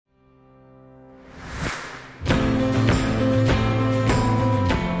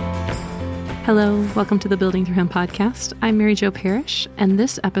Hello, welcome to the Building Through Him podcast. I'm Mary Jo Parrish, and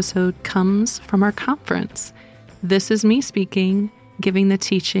this episode comes from our conference. This is me speaking, giving the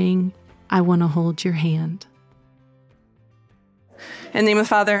teaching, I Want to Hold Your Hand. In the name of the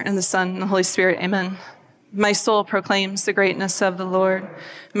Father, and the Son, and the Holy Spirit, amen. My soul proclaims the greatness of the Lord.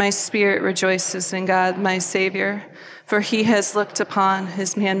 My spirit rejoices in God, my Savior, for he has looked upon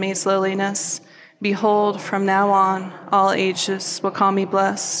his handmaid's lowliness. Behold, from now on, all ages will call me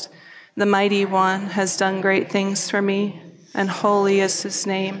blessed. The Mighty One has done great things for me, and holy is his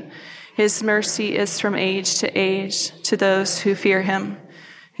name. His mercy is from age to age to those who fear him.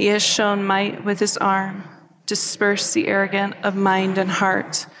 He has shown might with his arm, dispersed the arrogant of mind and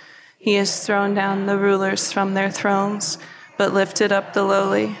heart. He has thrown down the rulers from their thrones, but lifted up the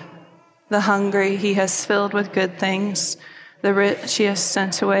lowly. The hungry he has filled with good things. The rich he has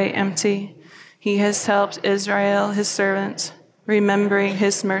sent away empty. He has helped Israel, his servant, remembering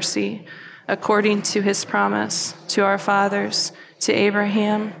his mercy, according to his promise to our fathers, to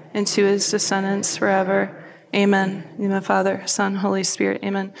Abraham, and to his descendants forever. Amen. In the name of the Father, Son, Holy Spirit.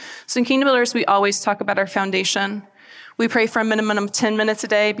 Amen. So in Kingdom Builders, we always talk about our foundation. We pray for a minimum of 10 minutes a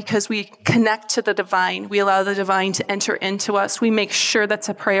day because we connect to the divine. We allow the divine to enter into us. We make sure that's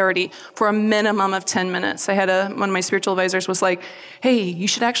a priority for a minimum of 10 minutes. I had one of my spiritual advisors was like, hey, you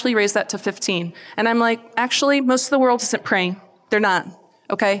should actually raise that to 15. And I'm like, actually, most of the world isn't praying. They're not,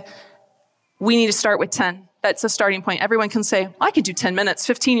 okay? We need to start with 10. That's a starting point. Everyone can say, well, I could do 10 minutes.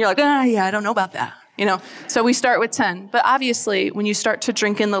 15, you're like, yeah, I don't know about that. So we start with 10. But obviously, when you start to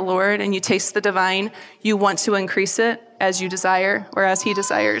drink in the Lord and you taste the divine, you want to increase it as you desire or as he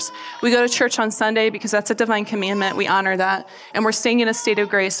desires. We go to church on Sunday because that's a divine commandment. We honor that. And we're staying in a state of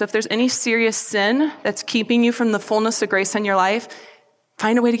grace. So if there's any serious sin that's keeping you from the fullness of grace in your life,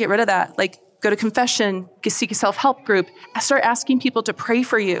 find a way to get rid of that. Like, go to confession, seek a self-help group, start asking people to pray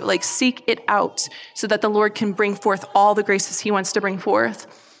for you. Like, seek it out so that the Lord can bring forth all the graces he wants to bring forth.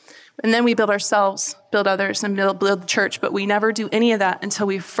 And then we build ourselves, build others, and build the church. But we never do any of that until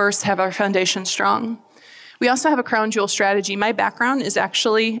we first have our foundation strong. We also have a crown jewel strategy. My background is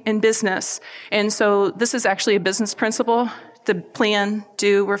actually in business. And so this is actually a business principle: the plan,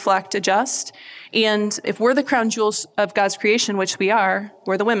 do, reflect, adjust. And if we're the crown jewels of God's creation, which we are,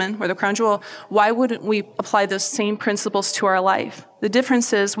 we're the women, we're the crown jewel, why wouldn't we apply those same principles to our life? The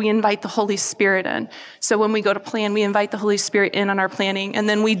difference is we invite the Holy Spirit in. So when we go to plan, we invite the Holy Spirit in on our planning, and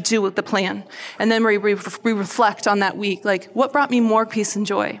then we do the plan. And then we reflect on that week, like, what brought me more peace and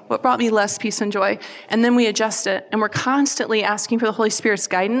joy? What brought me less peace and joy? And then we adjust it. And we're constantly asking for the Holy Spirit's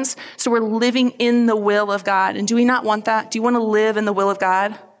guidance. So we're living in the will of God. And do we not want that? Do you want to live in the will of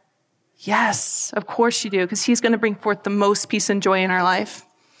God? Yes, of course you do, because he's going to bring forth the most peace and joy in our life.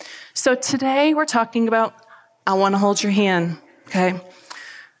 So today we're talking about, I want to hold your hand, okay?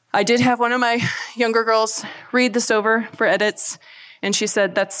 I did have one of my younger girls read this over for edits, and she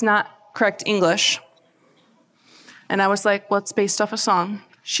said, that's not correct English. And I was like, well, it's based off a song.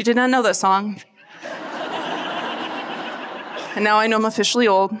 She did not know that song. And now I know I'm officially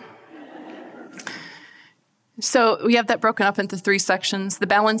old. So we have that broken up into 3 sections: the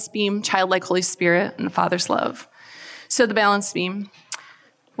balance beam, childlike Holy Spirit, and the Father's love. So the balance beam,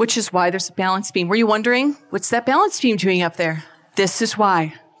 which is why there's a balance beam. Were you wondering, what's that balance beam doing up there? This is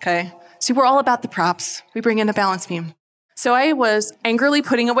why, okay? See, we're all about the props. We bring in a balance beam. So I was angrily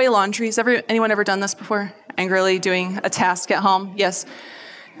putting away laundry. Anyone ever done this before? Angrily doing a task at home? Yes.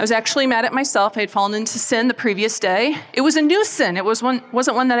 I was actually mad at myself. I had fallen into sin the previous day. It was a new sin. It wasn't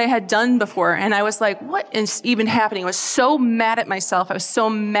one that I had done before. And I was like, what is even happening? I was so mad at myself. I was so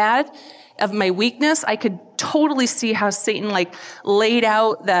mad of my weakness. I could totally see how Satan laid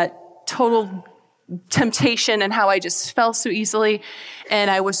out that total temptation and how I just fell so easily. And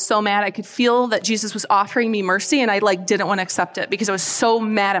I was so mad. I could feel that Jesus was offering me mercy, and I didn't want to accept it because I was so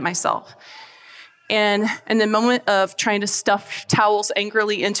mad at myself. And in the moment of trying to stuff towels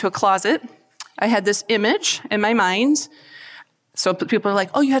angrily into a closet, I had this image in my mind. So people are like,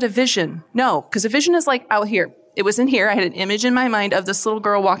 oh, you had a vision. No, because a vision is out here. It was in here. I had an image in my mind of this little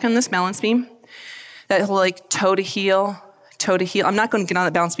girl walking this balance beam, that whole toe to heel. I'm not going to get on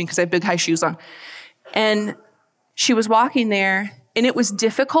that balance beam because I have big high shoes on. And she was walking there, and it was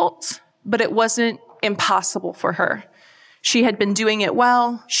difficult, but it wasn't impossible for her. She had been doing it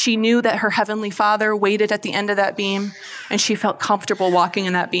well. She knew that her Heavenly Father waited at the end of that beam, and she felt comfortable walking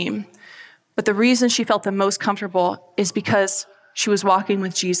in that beam. But the reason she felt the most comfortable is because she was walking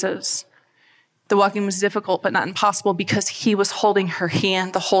with Jesus. The walking was difficult, but not impossible, because he was holding her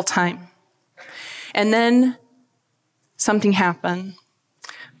hand the whole time. And then something happened.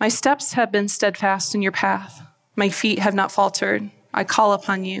 My steps have been steadfast in your path. My feet have not faltered. I call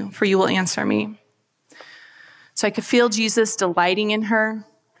upon you, for you will answer me. So I could feel Jesus delighting in her.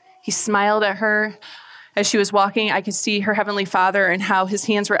 He smiled at her. As she was walking, I could see her Heavenly Father and how his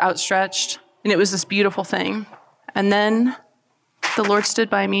hands were outstretched. And it was this beautiful thing. And then the Lord stood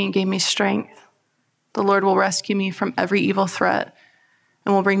by me and gave me strength. The Lord will rescue me from every evil threat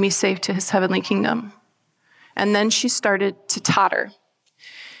and will bring me safe to his heavenly kingdom. And then she started to totter.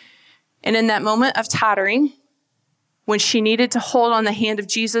 And in that moment of tottering, when she needed to hold on the hand of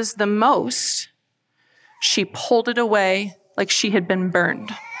Jesus the most, she pulled it away like she had been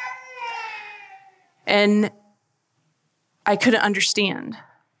burned. And I couldn't understand.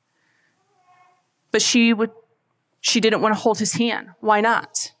 But she didn't want to hold his hand. Why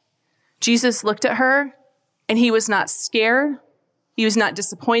not? Jesus looked at her, and he was not scared. He was not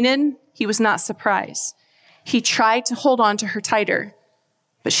disappointed. He was not surprised. He tried to hold on to her tighter,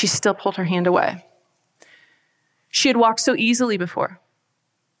 but she still pulled her hand away. She had walked so easily before.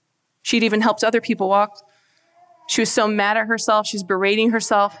 She'd even helped other people walk. She was so mad at herself. She was berating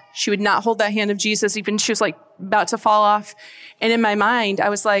herself. She would not hold that hand of Jesus. Even she was like about to fall off. And in my mind, I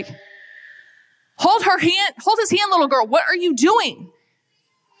was like, hold her hand, hold his hand, little girl. What are you doing?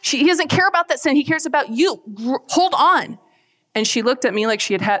 He doesn't care about that sin. He cares about you. Hold on. And she looked at me like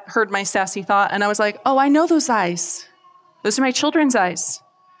she had heard my sassy thought. And I was like, oh, I know those eyes. Those are my children's eyes.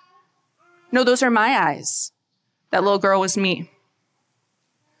 No, those are my eyes. That little girl was me.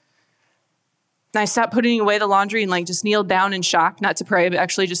 And I stopped putting away the laundry and like just kneeled down in shock, not to pray, but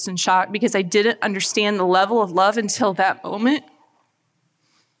actually just in shock because I didn't understand the level of love until that moment.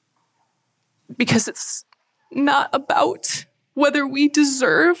 Because it's not about whether we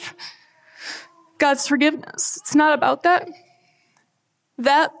deserve God's forgiveness. It's not about that.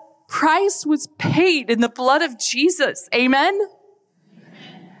 That price was paid in the blood of Jesus. Amen?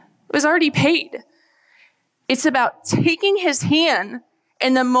 It was already paid. It's about taking his hand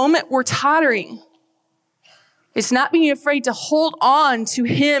in the moment we're tottering. It's not being afraid to hold on to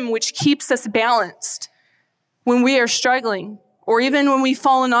him, which keeps us balanced when we are struggling, or even when we've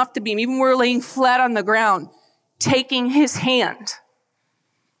fallen off the beam, even when we're laying flat on the ground, taking his hand.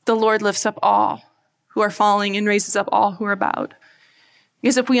 The Lord lifts up all who are falling and raises up all who are bowed.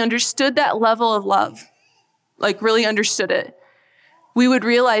 Because if we understood that level of love, like really understood it, we would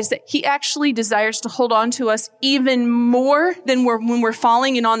realize that he actually desires to hold on to us even more than when we're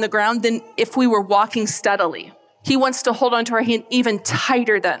falling and on the ground than if we were walking steadily. He wants to hold on to our hand even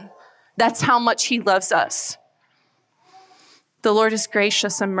tighter then. That's how much he loves us. The Lord is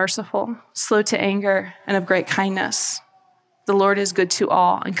gracious and merciful, slow to anger, and of great kindness. The Lord is good to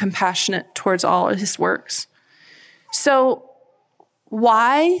all and compassionate towards all of his works. So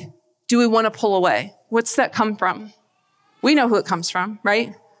why do we want to pull away? What's that come from? We know who it comes from,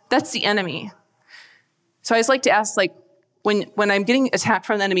 right? That's the enemy. So I always like to ask, like, when I'm getting attacked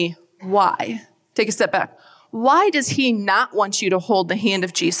from the enemy, why? Take a step back. Why does he not want you to hold the hand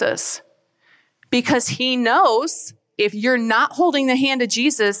of Jesus? Because he knows if you're not holding the hand of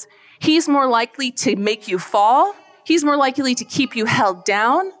Jesus, he's more likely to make you fall. He's more likely to keep you held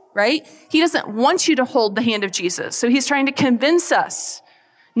down, right? He doesn't want you to hold the hand of Jesus. So he's trying to convince us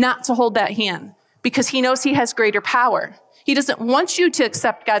not to hold that hand because he knows he has greater power. He doesn't want you to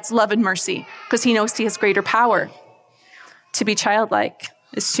accept God's love and mercy because he knows he has greater power. To be childlike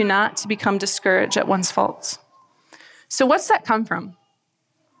is to become discouraged at one's faults. So what's that come from?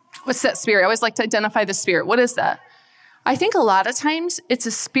 What's that spirit? I always like to identify the spirit. What is that? I think a lot of times it's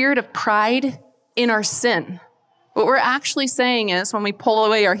a spirit of pride in our sin. What we're actually saying is when we pull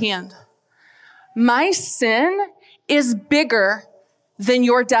away our hand, my sin is bigger than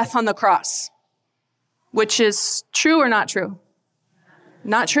your death on the cross. Which is true or not true?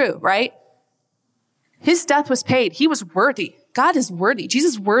 Not true, right? His death was paid. He was worthy. God is worthy.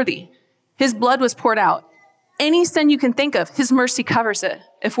 Jesus is worthy. His blood was poured out. Any sin you can think of, his mercy covers it.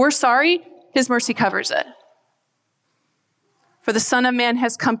 If we're sorry, his mercy covers it. For the Son of Man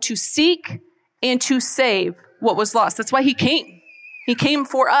has come to seek and to save what was lost. That's why he came. He came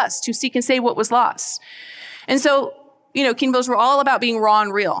for us to seek and save what was lost. And so, Kingdom Builders, we're all about being raw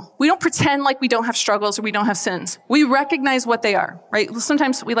and real. We don't pretend like we don't have struggles or we don't have sins. We recognize what they are, right?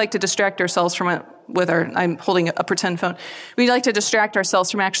 Sometimes we like to distract ourselves from it I'm holding a pretend phone. We like to distract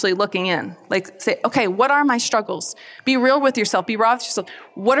ourselves from actually looking in. Like say, okay, what are my struggles? Be real with yourself. Be raw with yourself.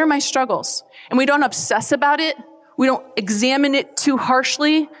 What are my struggles? And we don't obsess about it. We don't examine it too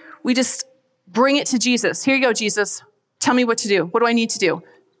harshly. We just bring it to Jesus. Here you go, Jesus. Tell me what to do. What do I need to do?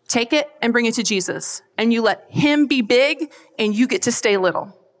 Take it and bring it to Jesus. And you let him be big and you get to stay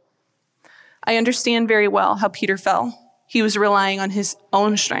little. I understand very well how Peter fell. He was relying on his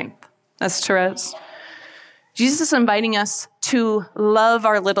own strength. That's Therese. Jesus is inviting us to love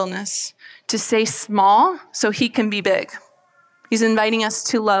our littleness, to stay small so he can be big. He's inviting us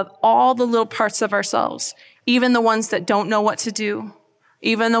to love all the little parts of ourselves, even the ones that don't know what to do,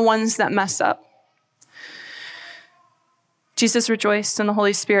 even the ones that mess up. Jesus rejoiced in the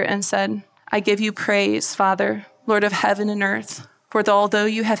Holy Spirit and said, I give you praise, Father, Lord of heaven and earth, for although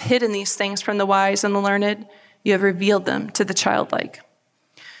you have hidden these things from the wise and the learned, you have revealed them to the childlike.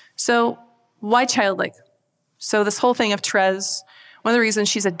 So why childlike? So this whole thing of Therese, one of the reasons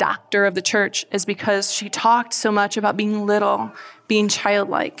she's a doctor of the church is because she talked so much about being little, being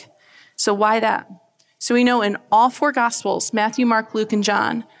childlike. So why that? So we know in all four Gospels, Matthew, Mark, Luke, and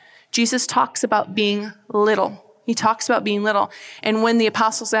John, Jesus talks about being little. He talks about being little. And when the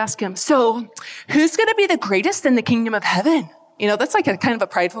apostles ask him, so who's going to be the greatest in the kingdom of heaven? That's like a kind of a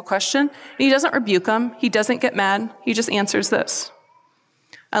prideful question. And he doesn't rebuke them. He doesn't get mad. He just answers this.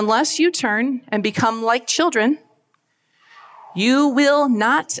 Unless you turn and become like children, you will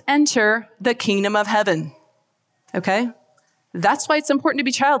not enter the kingdom of heaven. Okay? That's why it's important to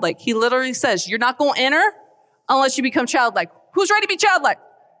be childlike. He literally says, you're not going to enter unless you become childlike. Who's ready to be childlike?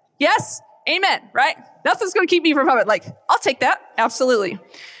 Yes? Amen, right? Nothing's going to keep me from it. Like, I'll take that. Absolutely.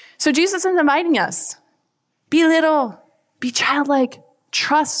 So Jesus is inviting us. Be little. Be childlike.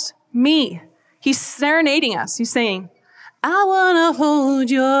 Trust me. He's serenading us. He's saying, I want to hold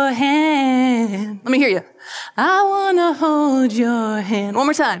your hand. Let me hear you. I want to hold your hand. One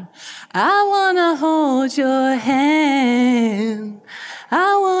more time. I want to hold your hand.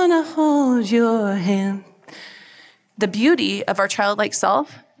 I want to hold your hand. The beauty of our childlike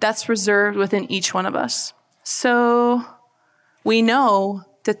self, that's reserved within each one of us. So we know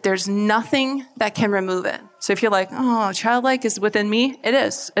that there's nothing that can remove it. So if you're like, oh, childlike is within me, it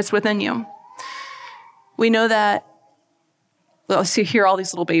is. It's within you. We know that, well, so you hear all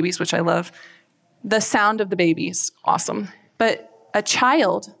these little babies, which I love. The sound of the babies, awesome. But a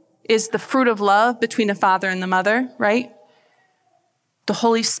child is the fruit of love between the father and the mother, right? The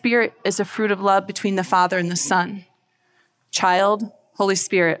Holy Spirit is a fruit of love between the Father and the Son. Child, Holy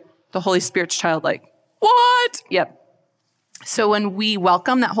Spirit. The Holy Spirit's childlike. What? Yep. So when we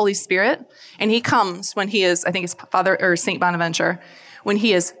welcome that Holy Spirit, and he comes when he is, I think it's Father or Saint Bonaventure, when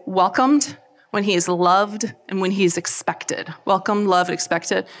he is welcomed, when he is loved, and when he is expected. Welcomed, loved,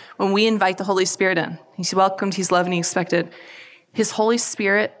 expected. When we invite the Holy Spirit in, he's welcomed, he's loved, and he's expected. His Holy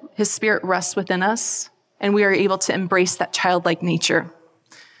Spirit, his Spirit rests within us, and we are able to embrace that childlike nature.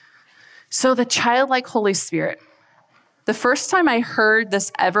 So the childlike Holy Spirit. The first time I heard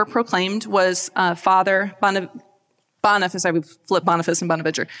this ever proclaimed was Father Boniface, I would flip Boniface and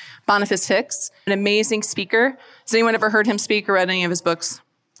Bonaventure. Boniface Hicks, an amazing speaker. Has anyone ever heard him speak or read any of his books?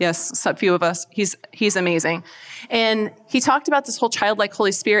 Yes, a few of us. He's amazing. And he talked about this whole childlike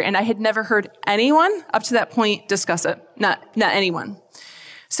Holy Spirit, and I had never heard anyone up to that point discuss it. Not anyone.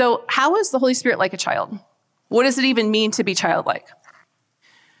 So how is the Holy Spirit like a child? What does it even mean to be childlike?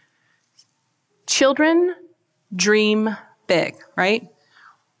 Children dream big, right?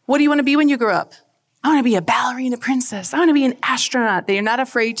 What do you want to be when you grow up? I want to be a ballerina princess. I want to be an astronaut. They are not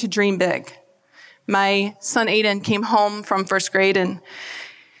afraid to dream big. My son Aiden came home from first grade and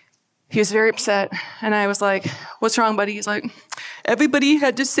he was very upset. And I was like, what's wrong, buddy? He's like, everybody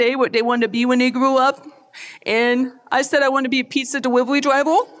had to say what they wanted to be when they grew up. And I said I want to be a pizza delivery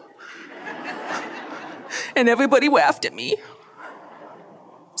driver. And everybody laughed at me.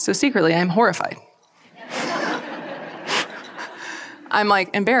 So secretly, I'm horrified. I'm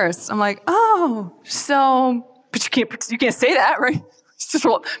like embarrassed. I'm like, oh, so, but you can't say that, right? It's just,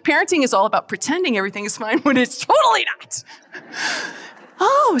 well, parenting is all about pretending everything is fine when it's totally not.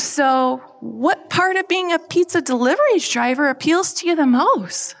 Oh, so what part of being a pizza delivery driver appeals to you the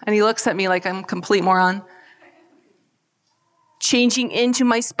most? And he looks at me like I'm a complete moron. Changing into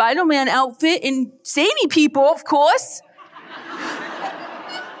my Spider-Man outfit and saving people, of course.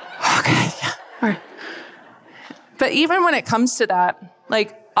 Okay, yeah, all right. But even when it comes to that,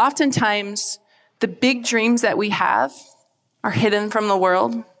 like oftentimes the big dreams that we have are hidden from the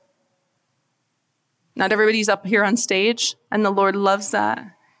world. Not everybody's up here on stage, and the Lord loves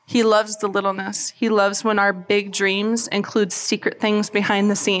that. He loves the littleness. He loves when our big dreams include secret things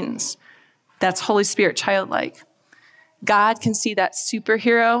behind the scenes. That's Holy Spirit childlike. God can see that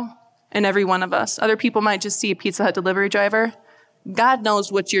superhero in every one of us. Other people might just see a Pizza Hut delivery driver. God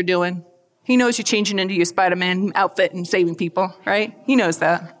knows what you're doing. He knows you're changing into your Spider-Man outfit and saving people, right? He knows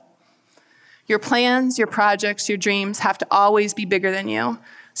that. Your plans, your projects, your dreams have to always be bigger than you,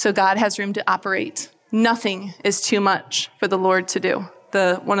 so God has room to operate. Nothing is too much for the Lord to do.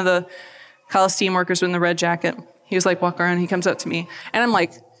 One of the Coliseum workers in the red jacket, he was like walking around, he comes up to me, and I'm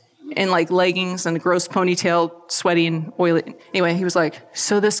like, in like leggings and a gross ponytail, sweaty and oily. Anyway, he was like,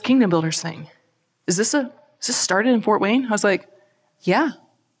 so this Kingdom Builders thing, is this started in Fort Wayne? I was like, yeah,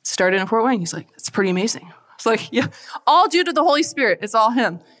 it started in Fort Wayne. He's like, that's pretty amazing. I was like, yeah, all due to the Holy Spirit. It's all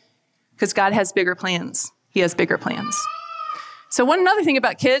him. Because God has bigger plans. He has bigger plans. So another thing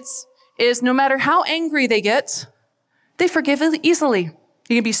about kids is no matter how angry they get, they forgive easily.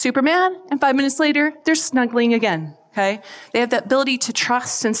 You can be super mad, and 5 minutes later, they're snuggling again, okay? They have that ability to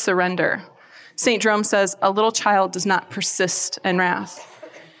trust and surrender. St. Jerome says, a little child does not persist in wrath.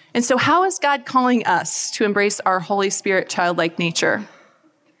 And so how is God calling us to embrace our Holy Spirit childlike nature?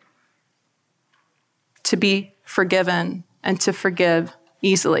 To be forgiven and to forgive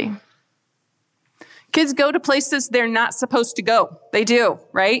easily. Kids go to places they're not supposed to go. They do,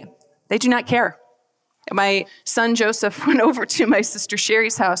 right? They do not care. My son Joseph went over to my sister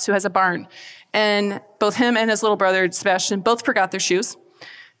Sherry's house, who has a barn, and both him and his little brother Sebastian both forgot their shoes.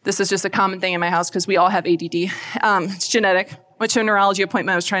 This is just a common thing in my house because we all have ADD. It's genetic. Went to a neurology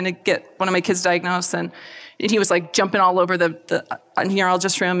appointment. I was trying to get one of my kids diagnosed, and he was like jumping all over the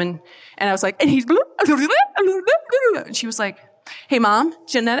neurologist room, and I was like, and he's, and she was like, hey, Mom,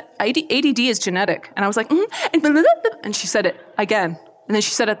 ADD is genetic. And I was like, and she said it again. And then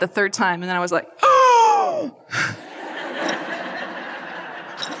she said it the third time. And then I was like, oh!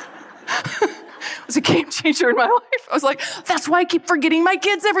 It was a game changer in my life. I was like, that's why I keep forgetting my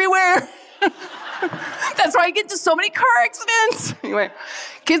kids everywhere. That's why I get into so many car accidents. Anyway,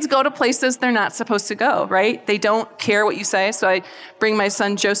 kids go to places they're not supposed to go, right? They don't care what you say. So I bring my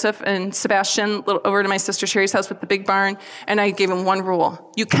son Joseph and Sebastian over to my sister Sherry's house with the big barn, and I gave him one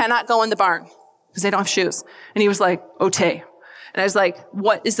rule. You cannot go in the barn because they don't have shoes. And he was like, okay. And I was like,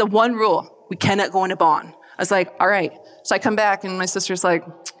 what is the one rule? We cannot go in a barn. I was like, all right. So I come back, and my sister's like,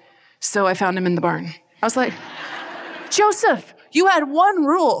 so I found him in the barn. I was like, Joseph, you had one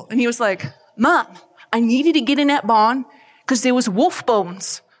rule. And he was like, Mom, I needed to get in that barn because there was wolf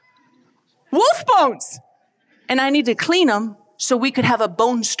bones. Wolf bones! And I needed to clean them so we could have a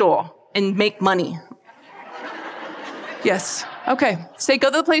bone store and make money. Yes. Okay. So they go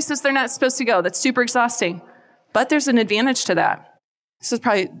to the places they're not supposed to go. That's super exhausting. But there's an advantage to that. This was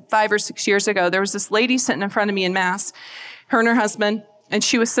probably 5 or 6 years ago. There was this lady sitting in front of me in Mass, her and her husband, and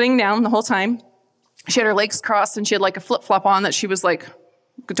she was sitting down the whole time. She had her legs crossed, and she had like a flip-flop on that she was like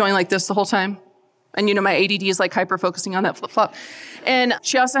doing like this the whole time. And you know, my ADD is like hyper-focusing on that flip-flop. And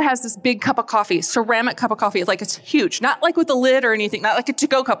she also has this big cup of coffee, ceramic cup of coffee. Like, it's huge. Not like with a lid or anything, not like a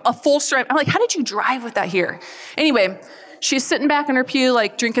to-go cup, a full ceramic. I'm like, how did you drive with that here? Anyway, she's sitting back in her pew,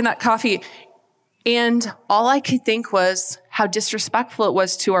 like drinking that coffee. And all I could think was how disrespectful it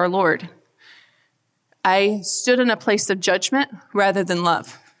was to our Lord. I stood in a place of judgment rather than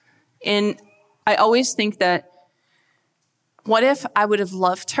love. And I always think that, what if I would have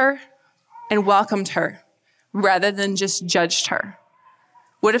loved her and welcomed her rather than just judged her?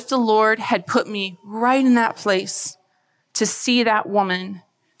 What if the Lord had put me right in that place to see that woman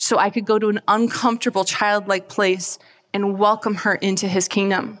so I could go to an uncomfortable childlike place and welcome her into his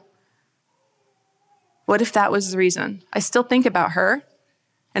kingdom? What if that was the reason? I still think about her,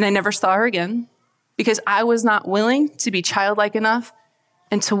 and I never saw her again because I was not willing to be childlike enough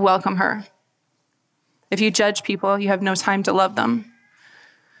and to welcome her. If you judge people, you have no time to love them.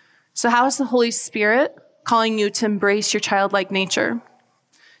 So how is the Holy Spirit calling you to embrace your childlike nature,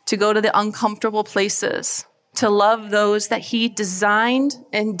 to go to the uncomfortable places, to love those that he designed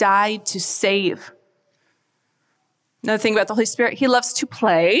and died to save? Another thing about the Holy Spirit, he loves to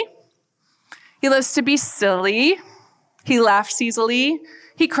play. He loves to be silly. He laughs easily.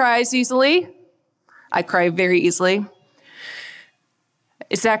 He cries easily. I cry very easily.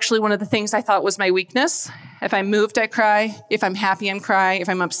 It's actually one of the things I thought was my weakness. If I'm moved, I cry. If I'm happy, I cry. If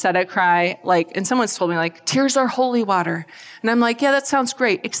I'm upset, I cry. And someone's told me, tears are holy water. And I'm like, yeah, that sounds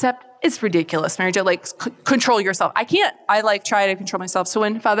great, except it's ridiculous, Mary Jo. Control yourself. I can't. I try to control myself. So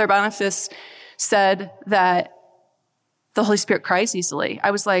when Father Boniface said that the Holy Spirit cries easily,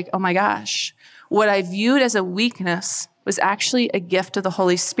 I was like, oh my gosh. What I viewed as a weakness was actually a gift of the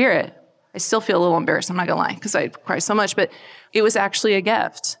Holy Spirit. I still feel a little embarrassed, I'm not gonna lie, because I cry so much, but it was actually a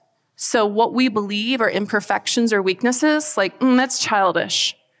gift. So what we believe are imperfections or weaknesses, that's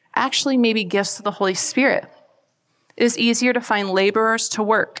childish, actually may be gifts of the Holy Spirit. It is easier to find laborers to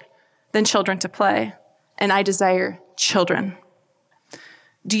work than children to play, and I desire children.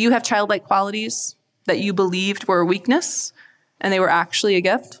 Do you have childlike qualities that you believed were a weakness, and they were actually a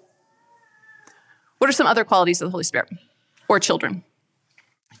gift? What are some other qualities of the Holy Spirit or children?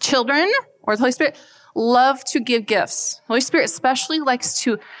 Children, or the Holy Spirit, love to give gifts. The Holy Spirit especially likes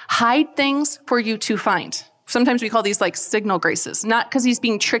to hide things for you to find. Sometimes we call these like signal graces, not because he's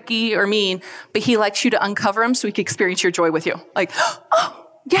being tricky or mean, but he likes you to uncover them so he can experience your joy with you. Like, oh,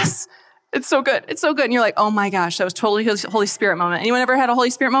 yes, it's so good. It's so good. And you're like, oh my gosh, that was totally a Holy Spirit moment. Anyone ever had a Holy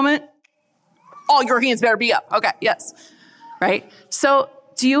Spirit moment? All your hands better be up. Okay, yes, right? So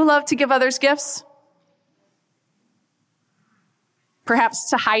do you love to give others gifts? Perhaps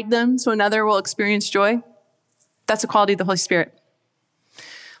to hide them so another will experience joy? That's a quality of the Holy Spirit.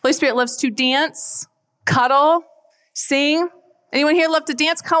 Holy Spirit loves to dance, cuddle, sing. Anyone here love to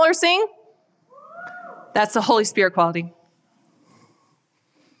dance, cuddle, or sing? That's a Holy Spirit quality.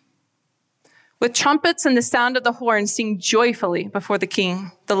 With trumpets and the sound of the horn, sing joyfully before the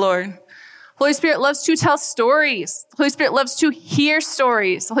King, the Lord. Holy Spirit loves to tell stories. Holy Spirit loves to hear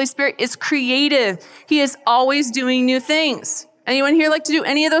stories. The Holy Spirit is creative. He is always doing new things. Anyone here like to do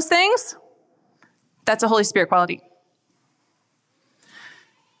any of those things? That's a Holy Spirit quality.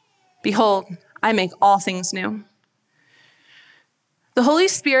 Behold, I make all things new. The Holy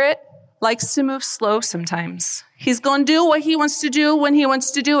Spirit likes to move slow sometimes. He's going to do what he wants to do when he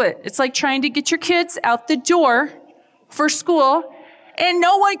wants to do it. It's like trying to get your kids out the door for school and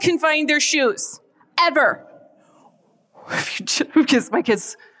no one can find their shoes, ever. My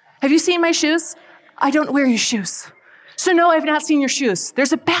kids, have you seen my shoes? I don't wear your shoes. So no, I've not seen your shoes.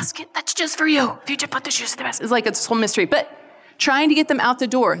 There's a basket that's just for you. If you just put the shoes in the basket. It's like it's a whole mystery. But trying to get them out the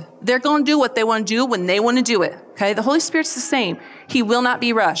door. They're going to do what they want to do when they want to do it. Okay? The Holy Spirit's the same. He will not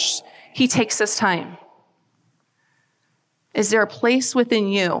be rushed. He takes his time. Is there a place within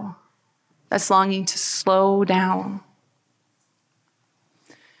you that's longing to slow down?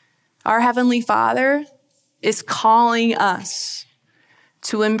 Our Heavenly Father is calling us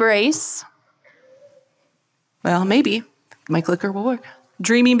to embrace, well, maybe, my clicker will work,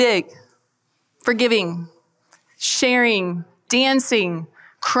 dreaming big, forgiving, sharing, dancing,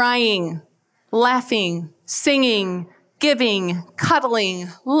 crying, laughing, singing, giving, cuddling,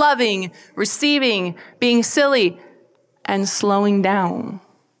 loving, receiving, being silly, and slowing down.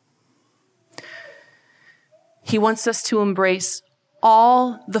 He wants us to embrace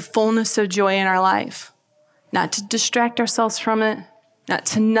all the fullness of joy in our life, not to distract ourselves from it, not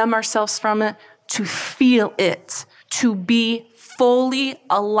to numb ourselves from it, to feel it, to be fully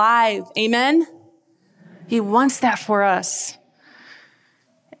alive. Amen? He wants that for us.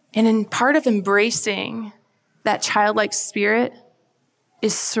 And in part of embracing that childlike spirit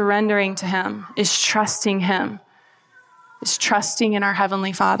is surrendering to him, is trusting him, is trusting in our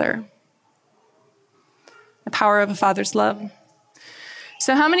Heavenly Father. The power of a father's love.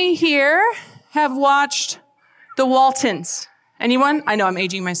 So how many here have watched The Waltons? Anyone? I know I'm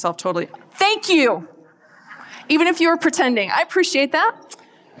aging myself totally. Thank you. Even if you were pretending. I appreciate that.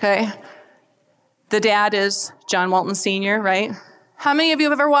 Okay. The dad is John Walton Sr., right? How many of you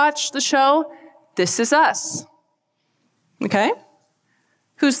have ever watched the show This Is Us? Okay.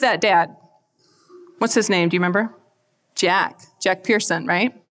 Who's that dad? What's his name? Do you remember? Jack Pearson,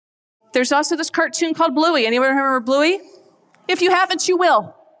 right? There's also this cartoon called Bluey. Anyone remember Bluey? If you haven't, you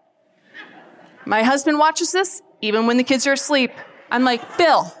will. My husband watches this even when the kids are asleep. I'm like,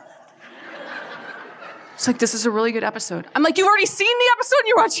 Bill. It's like, this is a really good episode. I'm like, you've already seen the episode and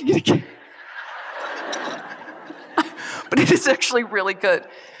you're watching it again. But it is actually really good.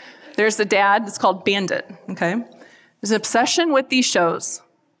 There's the dad. It's called Bandit, okay? There's an obsession with these shows.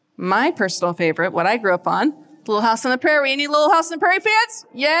 My personal favorite, what I grew up on, Little House on the Prairie. Any Little House on the Prairie fans?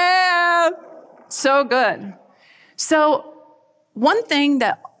 Yeah! So good. So one thing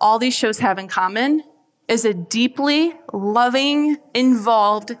that all these shows have in common is a deeply loving,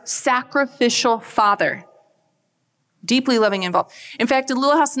 involved, sacrificial father. Deeply loving, involved. In fact, in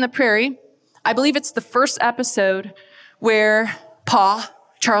Little House on the Prairie, I believe it's the first episode where Pa,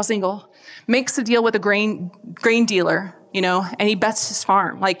 Charles Ingle, makes a deal with a grain dealer, and he bets his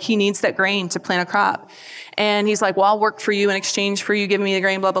farm. Like, he needs that grain to plant a crop. And he's like, well, I'll work for you in exchange for you giving me the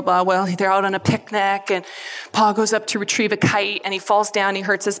grain, blah, blah, blah. Well, they're out on a picnic, and Pa goes up to retrieve a kite, and he falls down, he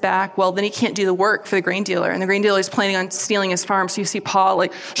hurts his back. Well, then he can't do the work for the grain dealer, and the grain dealer is planning on stealing his farm. So you see Pa,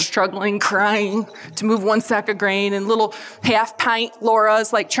 like, struggling, crying to move one sack of grain, and little half-pint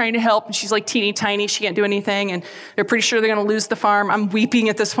Laura's, like, trying to help, and she's, like, teeny tiny. She can't do anything, and they're pretty sure they're going to lose the farm. I'm weeping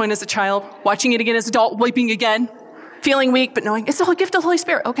at this point as a child, watching it again as an adult, weeping again. Feeling weak, but knowing it's the gift of the Holy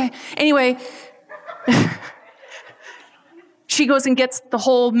Spirit. Okay. Anyway, she goes and gets the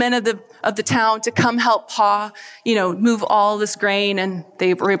whole men of the town to come help Pa, move all this grain, and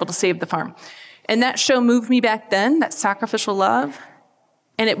they were able to save the farm. And that show moved me back then, that sacrificial love,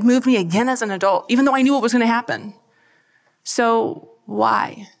 and it moved me again as an adult, even though I knew what was going to happen. So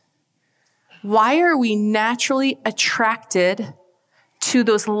why? Why are we naturally attracted to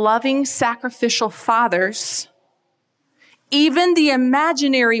those loving, sacrificial fathers, even the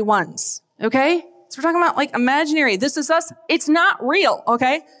imaginary ones, okay? So we're talking about like imaginary. This is us. It's not real,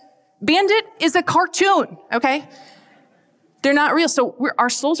 okay? Bandit is a cartoon, okay? They're not real. So our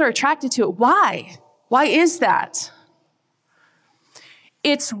souls are attracted to it. Why? Why is that?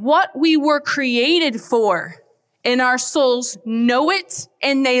 It's what we were created for. And our souls know it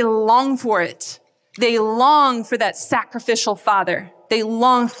and they long for it. They long for that sacrificial father. They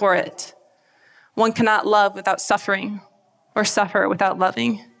long for it. One cannot love without suffering or suffer without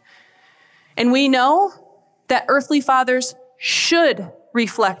loving. And we know that earthly fathers should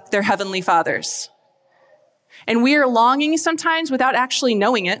reflect their heavenly fathers. And we are longing sometimes without actually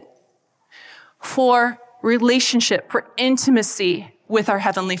knowing it for relationship, for intimacy with our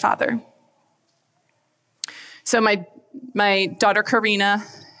heavenly Father. So my daughter Karina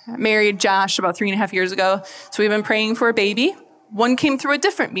married Josh about 3.5 years ago. So we've been praying for a baby. One came through a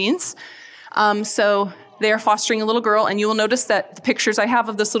different means. So they are fostering a little girl, and you will notice that the pictures I have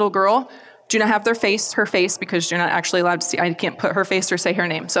of this little girl do not have her face, because you're not actually allowed to see. I can't put her face or say her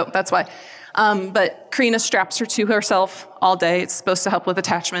name, so that's why. But Karina straps her to herself all day. It's supposed to help with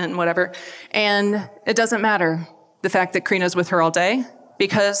attachment and whatever. And it doesn't matter the fact that Karina's with her all day,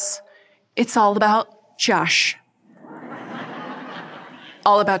 because it's all about Josh.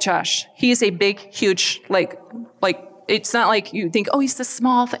 All about Josh. He is a big, huge, like, it's not like you think, oh, he's this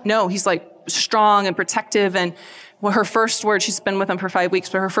small thing. No, he's like strong and protective. And her first word, she's been with him for 5 weeks,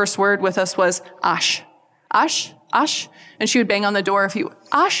 but her first word with us was Ash. Ash, Ash. And she would bang on the door if he,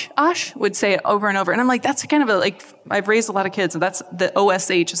 Ash, Ash, would say it over and over. And I'm like, that's kind of I've raised a lot of kids, and that's the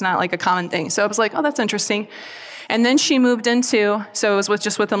OSH is not like a common thing. So I was like, oh, that's interesting. And then she moved into, so I was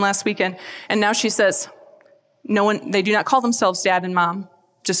just with them last weekend. And now she says, they do not call themselves dad and mom,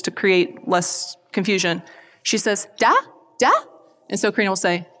 just to create less confusion. She says, da, da. And so Karina will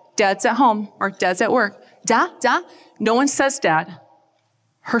say, dad's at home or dad's at work. Da, da. No one says dad.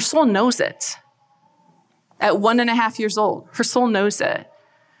 Her soul knows it. At 1.5 years old, her soul knows it.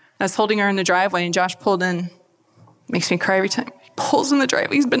 I was holding her in the driveway, and Josh pulled in. Makes me cry every time. He pulls in the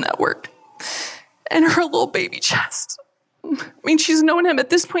driveway. He's been at work. And her little baby chest. I mean, she's known him at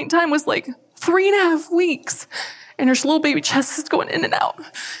this point in time was like 3.5 weeks. And her little baby chest is going in and out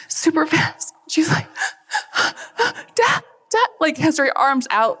super fast. She's like, Dad, Dad, like has her arms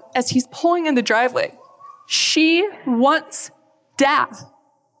out as he's pulling in the driveway. She wants Dad.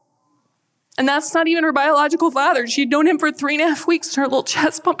 And that's not even her biological father. She'd known him for 3.5 weeks, and her little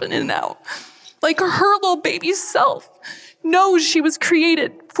chest pumping in and out. Like her little baby self knows she was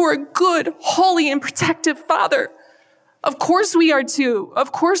created for a good, holy, and protective father. Of course we are too.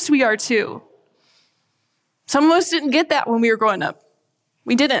 Of course we are too. Some of us didn't get that when we were growing up.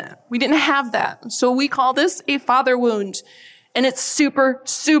 We didn't. We didn't have that. So we call this a father wound. And it's super,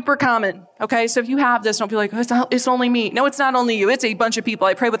 super common. Okay. So if you have this, don't be like, oh, it's only me. No, it's not only you. It's a bunch of people.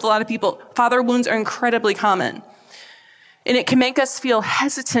 I pray with a lot of people. Father wounds are incredibly common. And it can make us feel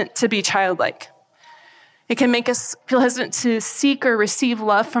hesitant to be childlike. It can make us feel hesitant to seek or receive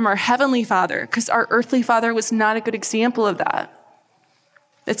love from our heavenly Father, because our earthly father was not a good example of that.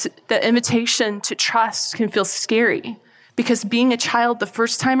 It's the invitation to trust can feel scary, because being a child the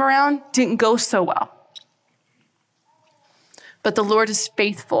first time around didn't go so well. But the Lord is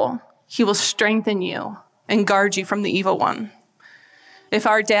faithful. He will strengthen you and guard you from the evil one. If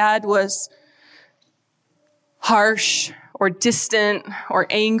our dad was harsh or distant or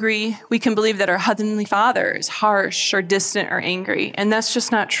angry, we can believe that our heavenly Father is harsh or distant or angry. And that's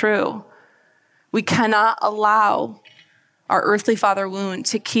just not true. We cannot allow our earthly father wound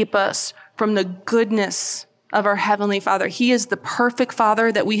to keep us from the goodness of our heavenly Father. He is the perfect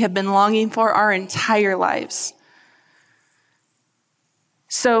Father that we have been longing for our entire lives.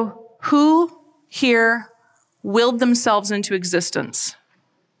 So who here willed themselves into existence?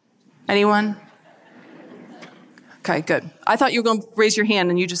 Anyone? Okay, good. I thought you were going to raise your hand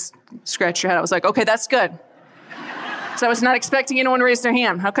and you just scratched your head. I was like, okay, that's good. So I was not expecting anyone to raise their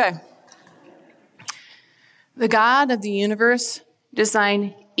hand. Okay. The God of the universe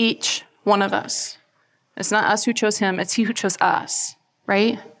designed each one of us. It's not us who chose him, it's he who chose us,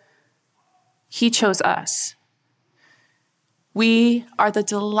 right? He chose us. We are the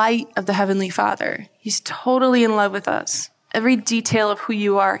delight of the Heavenly Father. He's totally in love with us. Every detail of who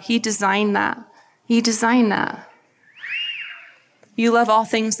you are, he designed that. He designed that. You love all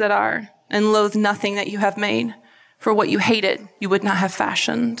things that are, and loathe nothing that you have made. For what you hated, you would not have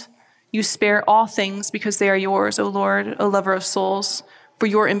fashioned. You spare all things because they are yours, O Lord, O lover of souls. For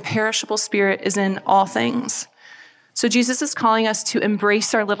your imperishable spirit is in all things. So Jesus is calling us to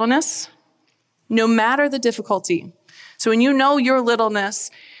embrace our littleness, no matter the difficulty. So when you know your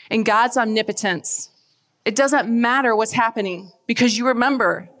littleness and God's omnipotence, it doesn't matter what's happening because you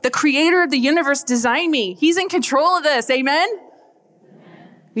remember the creator of the universe designed me. He's in control of this. Amen?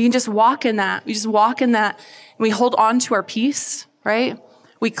 We can just walk in that. We just walk in that and we hold on to our peace, right?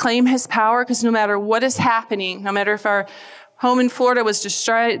 We claim his power because no matter what is happening, no matter if our home in Florida was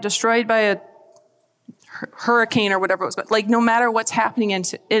destroyed by a hurricane or whatever it was, but like no matter what's happening in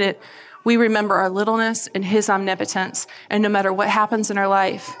it, we remember our littleness and his omnipotence. And no matter what happens in our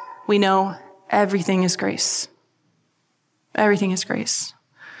life, we know everything is grace. Everything is grace.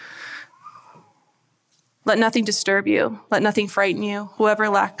 Let nothing disturb you. Let nothing frighten you. Whoever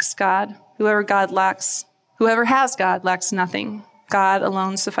has God lacks nothing. God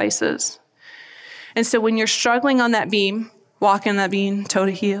alone suffices. And so when you're struggling on that beam, walk in that beam, toe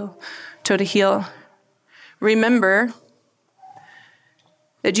to heel, remember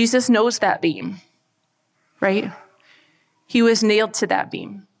that Jesus knows that beam, right? He was nailed to that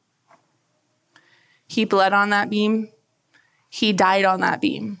beam. He bled on that beam. He died on that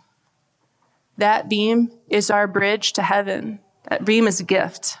beam. That beam is our bridge to heaven. That beam is a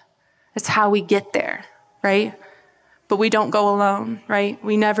gift. It's how we get there, right? But we don't go alone, right?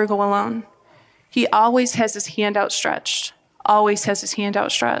 We never go alone. He always has his hand outstretched, always has his hand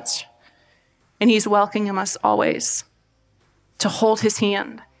outstretched. And he's welcoming us always to hold his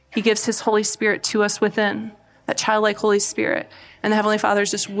hand. He gives his Holy Spirit to us within, that childlike Holy Spirit. And the Heavenly Father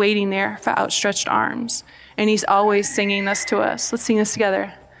is just waiting there for outstretched arms. And he's always singing this to us. Let's sing this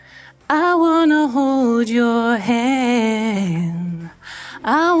together. I want to hold your hand.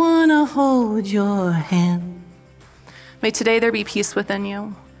 I want to hold your hand. May today there be peace within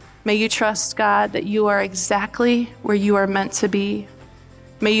you. May you trust God that you are exactly where you are meant to be.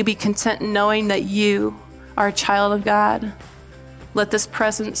 May you be content in knowing that you are a child of God. Let this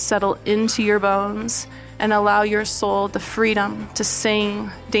presence settle into your bones and allow your soul the freedom to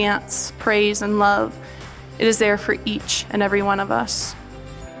sing, dance, praise, and love. It is there for each and every one of us.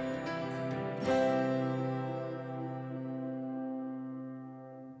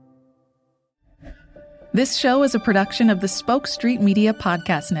 This show is a production of the Spoke Street Media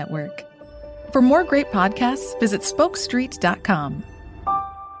Podcast Network. For more great podcasts, visit spokestreet.com.